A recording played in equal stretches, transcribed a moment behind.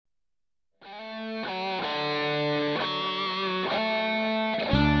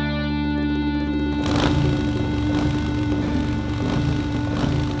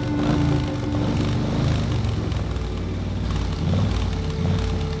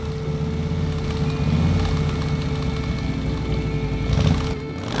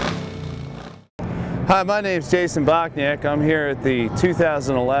Hi, my name is Jason Bochniak. I'm here at the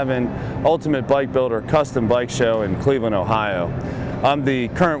 2011 Ultimate Bike Builder Custom Bike Show in Cleveland, Ohio. I'm the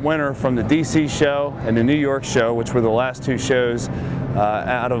current winner from the DC show and the New York show, which were the last two shows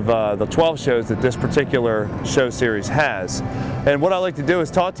out of the 12 shows that this particular show series has. And what I'd like to do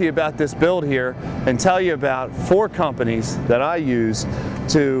is talk to you about this build here and tell you about 4 companies that I use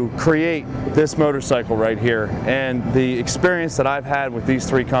to create this motorcycle right here and the experience that I've had with these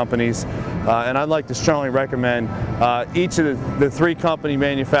 3 companies. And I'd like to strongly recommend each of the 3 company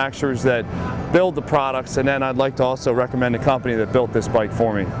manufacturers that build the products, and then I'd like to also recommend the company that built this bike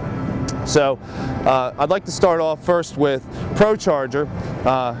for me. So I'd like to start off first with ProCharger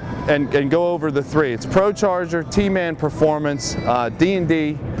and go over the 3. It's ProCharger, T-Man Performance,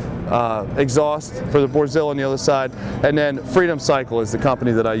 D&D exhaust for the Borzilla on the other side, and then Freedom Cycle is the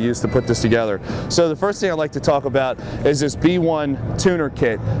company that I use to put this together. So the first thing I'd like to talk about is this B1 tuner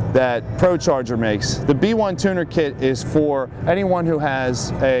kit that ProCharger makes. The B1 tuner kit is for anyone who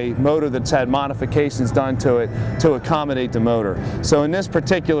has a motor that's had modifications done to it to accommodate the motor. So in this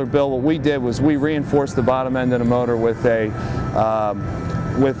particular build, what we did was we reinforced the bottom end of the motor with a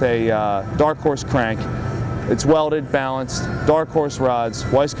Dark Horse crank. It's welded, balanced, Dark Horse rods,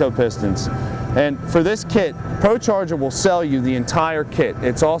 Wiseco pistons. And for this kit, ProCharger will sell you the entire kit.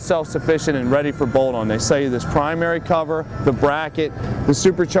 It's all self-sufficient and ready for bolt-on. They sell you this primary cover, the bracket, the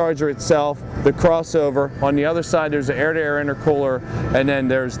supercharger itself, the crossover. On the other side, there's an air-to-air intercooler, and then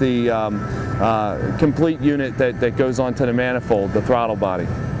there's the complete unit that goes onto the manifold, the throttle body.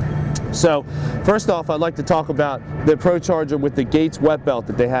 So first off, I'd like to talk about the ProCharger with the Gates wet belt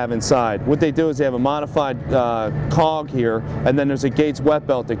that they have inside. What they do is they have a modified cog here, and then there's a Gates wet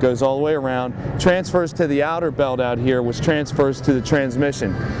belt that goes all the way around, transfers to the outer belt out here, which transfers to the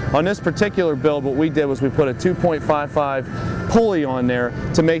transmission. On this particular build, what we did was we put a 2.55 pulley on there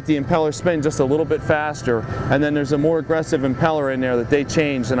to make the impeller spin just a little bit faster, and then there's a more aggressive impeller in there that they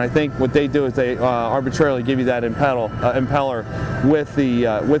changed, and I think what they do is they arbitrarily give you that impeller with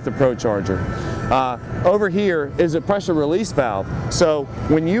the ProCharger. Over here is a pressure release valve. So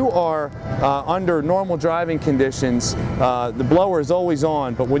when you are under normal driving conditions, the blower is always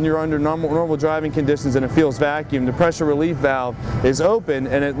on, but when you're under normal driving conditions and it feels vacuum, the pressure relief valve is open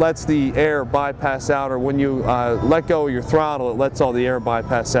and it lets the air bypass out, or when you let go of your throttle, it lets all the air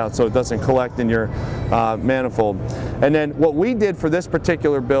bypass out so it doesn't collect in your manifold. And then what we did for this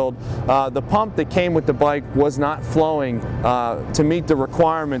particular build, the pump that came with the bike was not flowing to meet the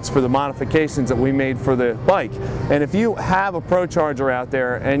requirements for the modifications that we made for the bike. And if you have a ProCharger out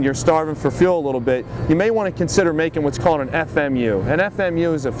there and you're starving for fuel a little bit, you may want to consider making what's called an FMU. An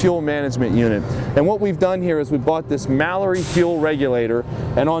FMU is a fuel management unit. And what we've done here is we bought this Mallory fuel regulator,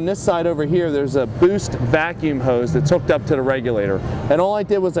 and on this side over here there's a boost vacuum hose that's hooked up to the regulator. And all I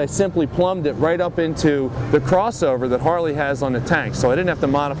did was I simply plumbed it right up into the crossover that Harley has on the tank, so I didn't have to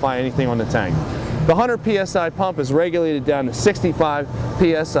modify anything on the tank. The 100 psi pump is regulated down to 65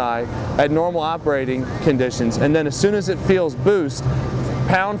 psi at normal operating conditions, and then as soon as it feels boost,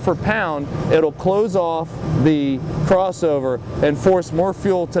 pound for pound, it'll close off the crossover and force more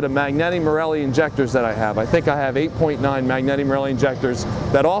fuel to the Magneti Marelli injectors that I have. I think I have 8.9 Magneti Marelli injectors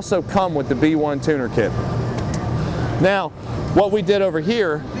that also come with the B1 tuner kit. Now, what we did over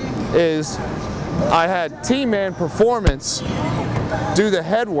here is I had T-Man Performance do the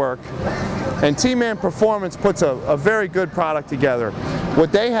head work, and T-Man Performance puts a very good product together.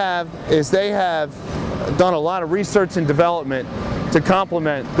 What they have is they have done a lot of research and development to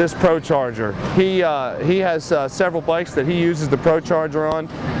complement this ProCharger. He has several bikes that he uses the ProCharger on.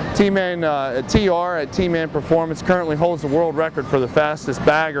 T-Man TR at T-Man Performance currently holds the world record for the fastest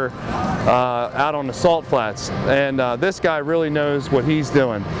bagger out on the salt flats, and this guy really knows what he's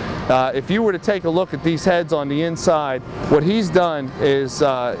doing. If you were to take a look at these heads on the inside, what he's done is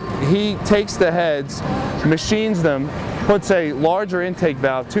he takes the heads, machines them, puts a larger intake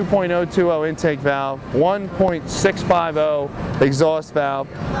valve, 2.020 intake valve, 1.650 exhaust valve.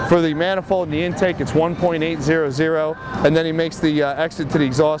 For the manifold and the intake, it's 1.800, and then he makes the exit to the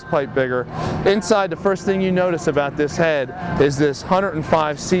exhaust pipe bigger. Inside, the first thing you notice about this head is this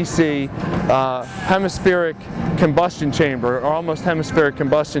 105cc hemispheric combustion chamber, or almost hemispheric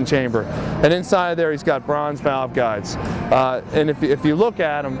combustion chamber. And inside of there, he's got bronze valve guides. And if you look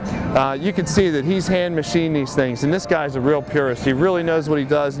at him, you can see that he's hand machined these things, and this guy's a real purist. He really knows what he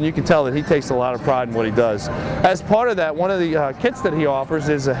does, and you can tell that he takes a lot of pride in what he does. As part of that, one of the kits that he offers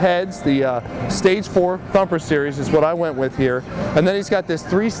is the heads. The Stage 4 Thumper Series is what I went with here, and then he's got this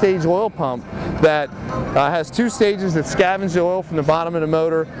 3-stage oil pump that has 2 stages that scavenge the oil from the bottom of the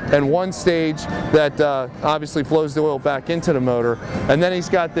motor, and 1 stage that obviously flows the oil back into the motor. And then he's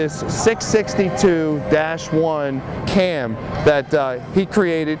got this 662-1 cam that he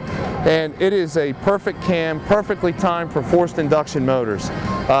created, and it is a perfect cam, perfectly timed for forced induction motors.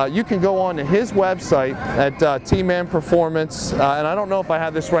 You can go on to his website at T-Man Performance, and I don't know if I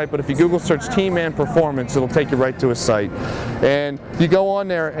have this right, but if you Google search T-Man Performance, it'll take you right to his site. And you go on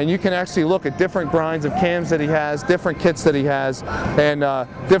there and you can actually look at different grinds of cams that he has, different kits that he has, and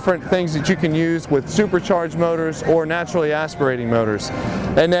different things that you can use with supercharged motors or naturally aspirating motors.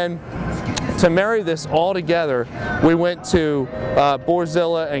 And then to marry this all together, we went to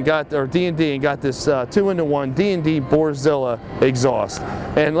Borzilla and got, or D&D, and got this 2-in-1 D&D Borzilla exhaust.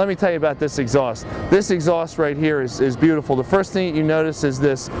 And let me tell you about this exhaust. This exhaust right here is beautiful. The first thing you notice is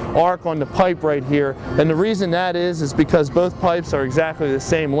this arc on the pipe right here, and the reason that is because both pipes are exactly the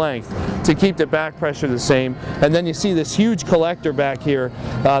same length to keep the back pressure the same. And then you see this huge collector back here.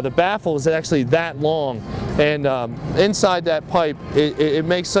 The baffle is actually that long, and inside that pipe it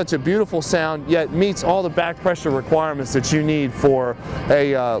makes such a beautiful sound, yet meets all the back pressure requirements that you need for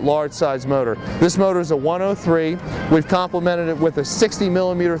a large size motor. This motor is a 103. We've complemented it with a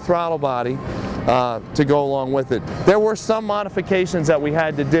 60mm throttle body to go along with it. There were some modifications that we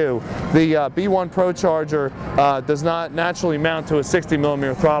had to do. The B1 Pro Charger does not naturally mount to a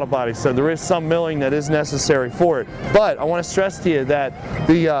 60mm throttle body, so there is some milling that is necessary for it. But I want to stress to you that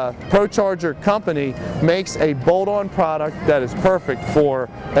the Pro Charger company makes a bolt-on product that is perfect for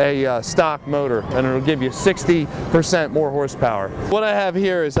a stock motor, and it'll give you 60% more horsepower. What I have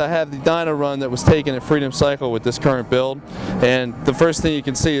here is I have the dyno run that was taken at Freedom Cycle with this current build, and the first thing you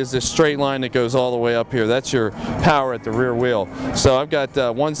can see is this straight line that goes all the way up here. That's your power at the rear wheel. So I've got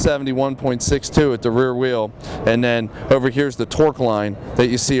 171.62 at the rear wheel, and then over here's the torque line that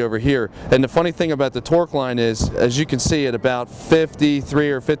you see over here. And the funny thing about the torque line is, as you can see, at about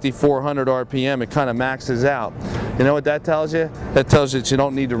 53 or 5400 RPM, it kind of maxes out. You know what that tells you? That tells you that you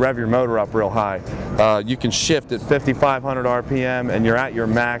don't need to rev your motor up real high. You can shift at 5500 RPM and you're at your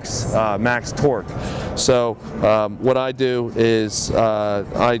max torque. So what I do is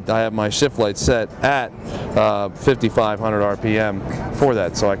I have my shift light set at 5500 RPM for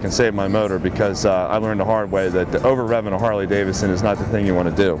that, so I can save my motor, because I learned the hard way that over revving a Harley Davidson is not the thing you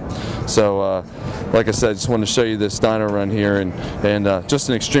want to do. So like I said, I just wanted to show you this dyno run here, and just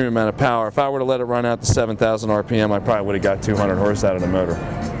an extreme amount of power. If I were to let it run out to 7,000 RPM, I probably would have got 200 horse out of the motor.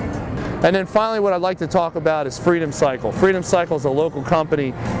 And then finally, what I'd like to talk about is Freedom Cycle. Freedom Cycle is a local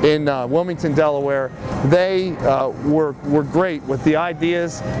company in Wilmington, Delaware. They were great with the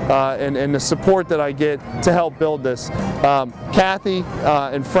ideas and the support that I get to help build this. Kathy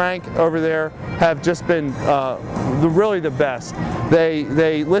and Frank over there have just been really the best.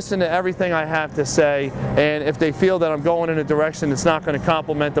 They listen to everything I have to say, and if they feel that I'm going in a direction that's not going to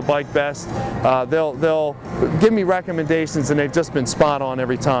complement the bike best, they'll give me recommendations, and they've just been spot on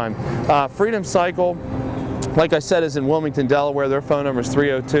every time. Freedom Cycle, like I said, is in Wilmington, Delaware. Their phone number is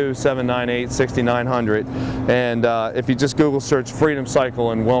 302-798-6900, and if you just Google search Freedom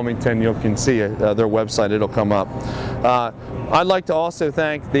Cycle in Wilmington, you can see their website. It'll come up. I'd like to also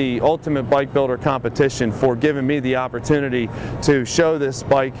thank the Ultimate Bike Builder Competition for giving me the opportunity to show this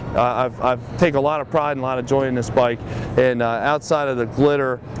bike. I've taken a lot of pride and a lot of joy in this bike, and outside of the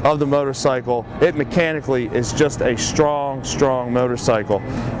glitter of the motorcycle, it mechanically is just a strong motorcycle.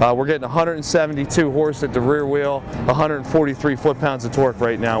 We're getting 172 horse at the rear wheel, 143 foot-pounds of torque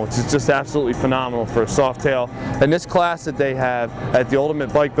right now, which is just absolutely phenomenal for a Softail. And this class that they have at the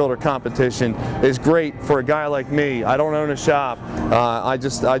Ultimate Bike Builder Competition is great for a guy like me. I don't own a shop. I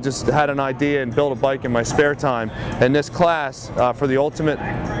just had an idea and built a bike in my spare time, and this class for the Ultimate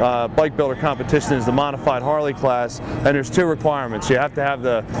Bike Builder Competition is the modified Harley class, and there's two requirements. You have to have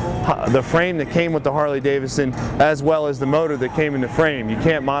the frame that came with the Harley Davidson, as well as the motor that came in the frame. You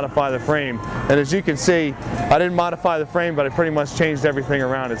can't modify the frame, and as you can see, I didn't modify the frame, but I pretty much changed everything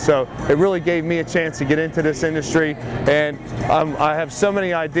around it. So it really gave me a chance to get into this industry, and I have so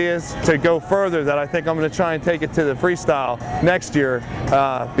many ideas to go further that I think I'm going to try and take it to the freestyle next year.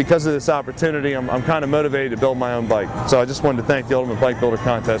 Because of this opportunity, I'm kind of motivated to build my own bike. So I just wanted to thank the Ultimate Bike Builder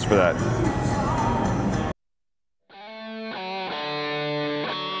Contest for that.